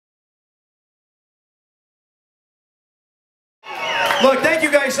Look, thank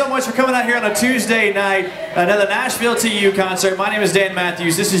you guys so much for coming out here on a Tuesday night, another Nashville TU concert. My name is Dan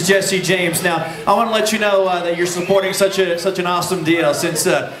Matthews. This is Jesse James. Now, I want to let you know that you're supporting such an awesome deal. Since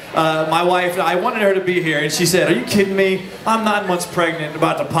my wife, I wanted her to be here, and she said, "Are you kidding me? I'm 9 months pregnant,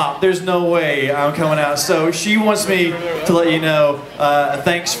 about to pop. There's no way I'm coming out." So she wants me to let you know,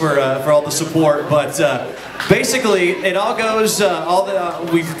 thanks for all the support. But basically, it all goes.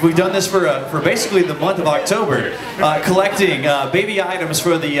 We've done this for basically the month of October, collecting baby items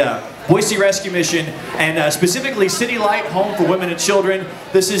for the Boise Rescue Mission, and specifically City Light Home for Women and Children.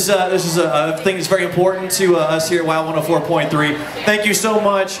 This is a thing that's very important to us here at WOW 104.3. Thank you so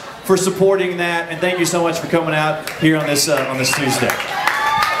much for supporting that, and thank you so much for coming out here on this Tuesday.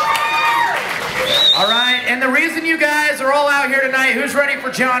 All right, and the reason you guys are all out here tonight, who's ready for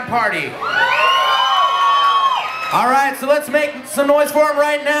Jon Pardi? All right, so let's make some noise for him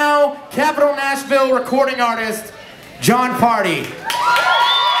right now. Capital Nashville recording artist, Jon Pardi.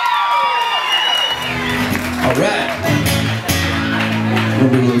 All right. We'll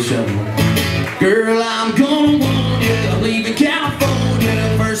do a little shovel. Girl, I'm gonna want you. I'm leaving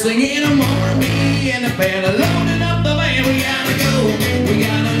California. First thing in the morning, me and the band are loading up the van. We gotta go. We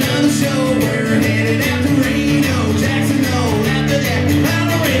got another show. We're headed out to Reno, Jackson Hole. After that, I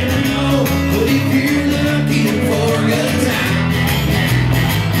don't really know. But if you're looking for a good time,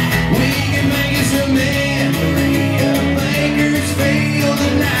 we can make it some memory of Bakersfield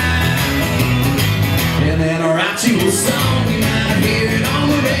tonight. And then I'll write you a song, you might hear it on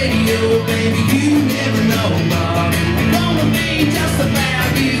the radio. Baby, you never know, but it's gonna be just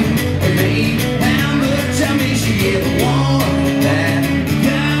about you and me. How much I miss you ever want that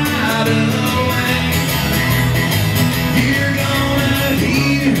got away. You're gonna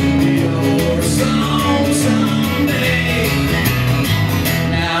hear your song someday.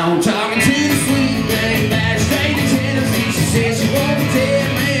 Now I'm talking to the sweet lady backstage in Tennessee. She said she won't take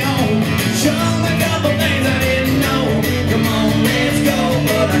me home. Show me a couple things I didn't know. Come on, let's go.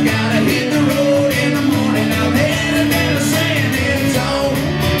 But I gotta hit the road in the morning. I'm headed down to San Antonio.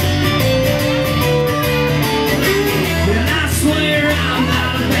 And I swear I'm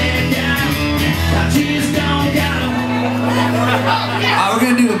not a bad guy. I just don't got 'em. We're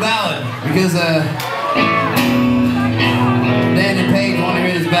gonna do a ballad because Dan and Paige want to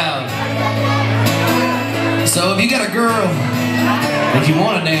hear this ballad. So if you got a girl that you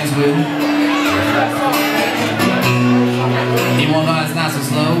want to dance with, you want to know it's nice and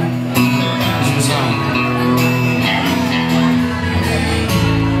slow, this is your song.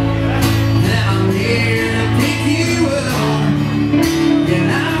 Now I'm here to pick you up, and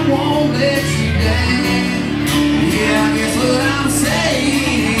I won't let you down. Yeah, I guess what I'm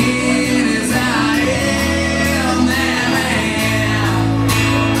saying is I am that man.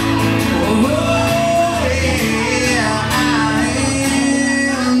 Oh, yeah, I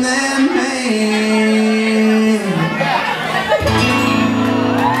am that man.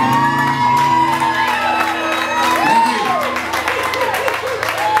 Thank you.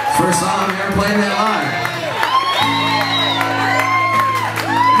 First song I've ever played that live.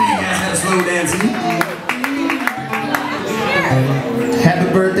 You guys had a slow dancing. Happy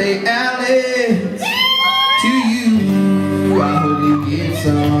birthday, Alex, to you. I hope you get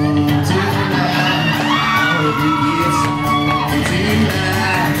some tonight. I hope you get some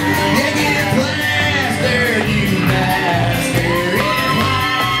tonight. Yeah, get plastered, you bastard.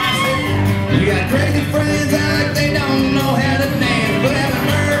 You got crazy friends like they don't know how to dance. But happy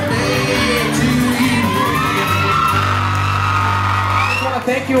birthday to you. I just want to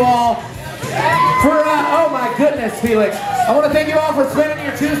thank you all for, oh my goodness, Felix. I want to thank you all for spending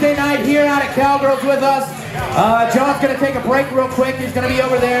your Tuesday night here out at Cowgirls with us. John's going to take a break real quick. He's going to be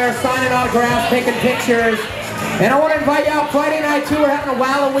over there signing autographs, taking pictures. And I want to invite you out Friday night too. We're having a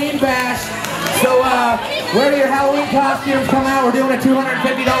Halloween bash. So wear your Halloween costumes, come out. We're doing a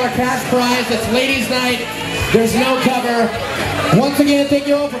 $250 cash prize. It's ladies' night. There's no cover. Once again, thank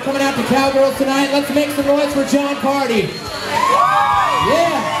you all for coming out to Cowgirls tonight. Let's make some noise for Jon Pardi.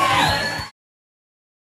 Yeah.